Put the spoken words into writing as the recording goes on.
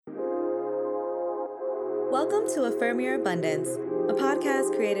Welcome to Affirm Your Abundance, a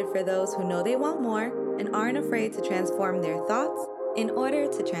podcast created for those who know they want more and aren't afraid to transform their thoughts in order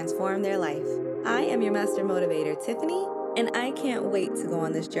to transform their life. I am your master motivator, Tiffany, and I can't wait to go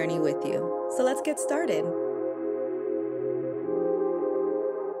on this journey with you. So let's get started.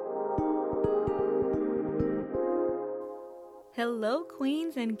 Hello,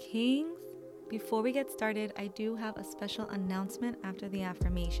 queens and kings. Before we get started, I do have a special announcement after the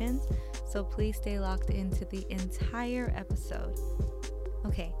affirmations, so please stay locked into the entire episode.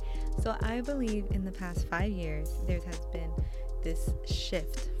 Okay, so I believe in the past 5 years, there has been this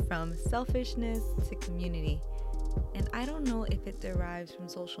shift from selfishness to community. And I don't know if it derives from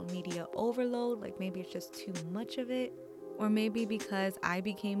social media overload, like maybe it's just too much of it, or maybe because I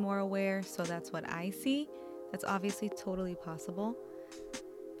became more aware, so that's what I see. That's obviously totally possible.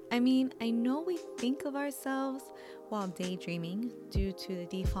 I mean, I know we think of ourselves while daydreaming due to the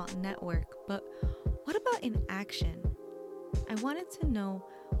default network, but what about in action? I wanted to know,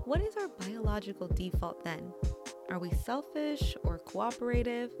 what is our biological default then? Are we selfish or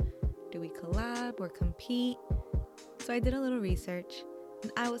cooperative? Do we collab or compete? So I did a little research,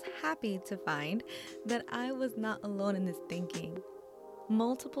 and I was happy to find that I was not alone in this thinking.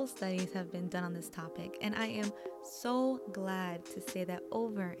 Multiple studies have been done on this topic, and I am so glad to say that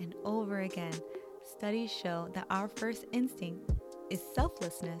over and over again, studies show that our first instinct is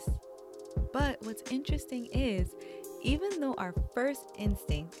selflessness. But what's interesting is, even though our first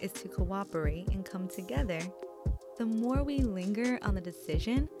instinct is to cooperate and come together, the more we linger on the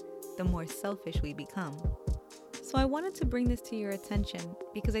decision, the more selfish we become. So I wanted to bring this to your attention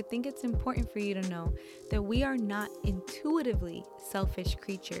because I think it's important for you to know that we are not intuitively selfish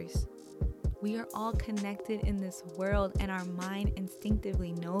creatures. We are all connected in this world, and our mind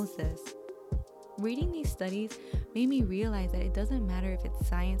instinctively knows this. Reading these studies made me realize that it doesn't matter if it's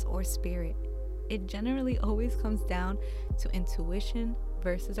science or spirit. It generally always comes down to intuition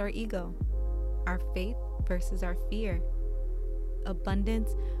versus our ego, our faith versus our fear,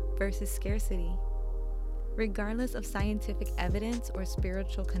 abundance versus scarcity. Regardless of scientific evidence or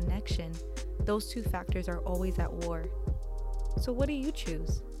spiritual connection, those two factors are always at war. So what do you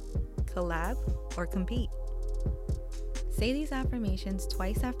choose? Collab or compete? Say these affirmations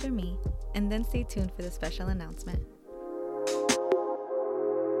twice after me, and then stay tuned for the special announcement.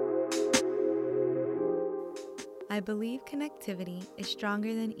 I believe connectivity is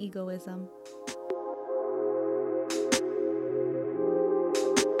stronger than egoism.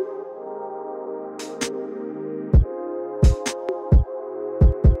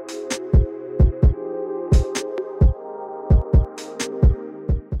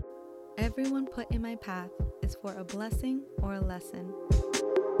 Everyone put in my path is for a blessing or a lesson.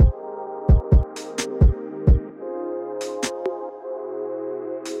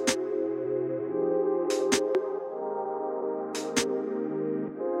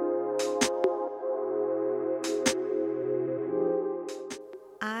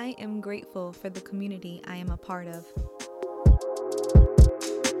 I am grateful for the community I am a part of.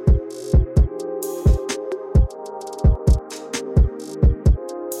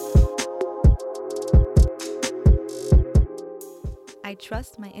 I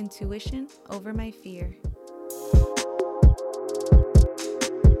trust my intuition over my fear.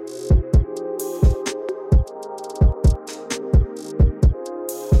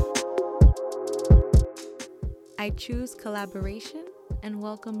 I choose collaboration and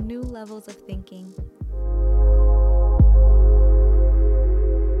welcome new levels of thinking.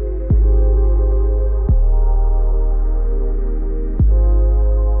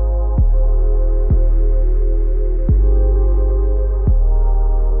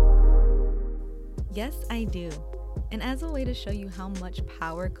 Yes, I do. And as a way to show you how much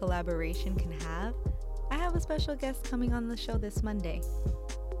power collaboration can have, I have a special guest coming on the show this Monday.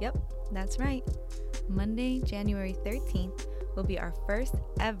 Yep, that's right. Monday, January 13th will be our first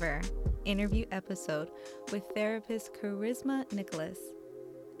ever interview episode with therapist Charisma Nicholas.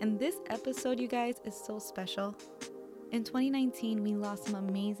 And this episode, you guys, is so special. In 2019, we lost some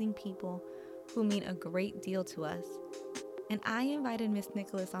amazing people who mean a great deal to us. And I invited Miss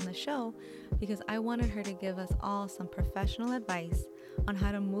Nicholas on the show because I wanted her to give us all some professional advice on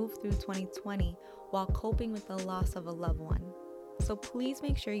how to move through 2020 while coping with the loss of a loved one. So please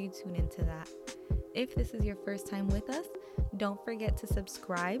make sure you tune into that. If this is your first time with us, don't forget to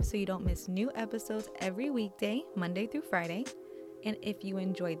subscribe so you don't miss new episodes every weekday, Monday through Friday. And if you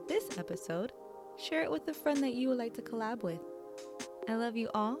enjoyed this episode, share it with a friend that you would like to collab with. I love you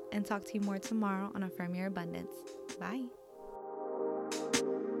all and talk to you more tomorrow on Affirm Your Abundance. Bye.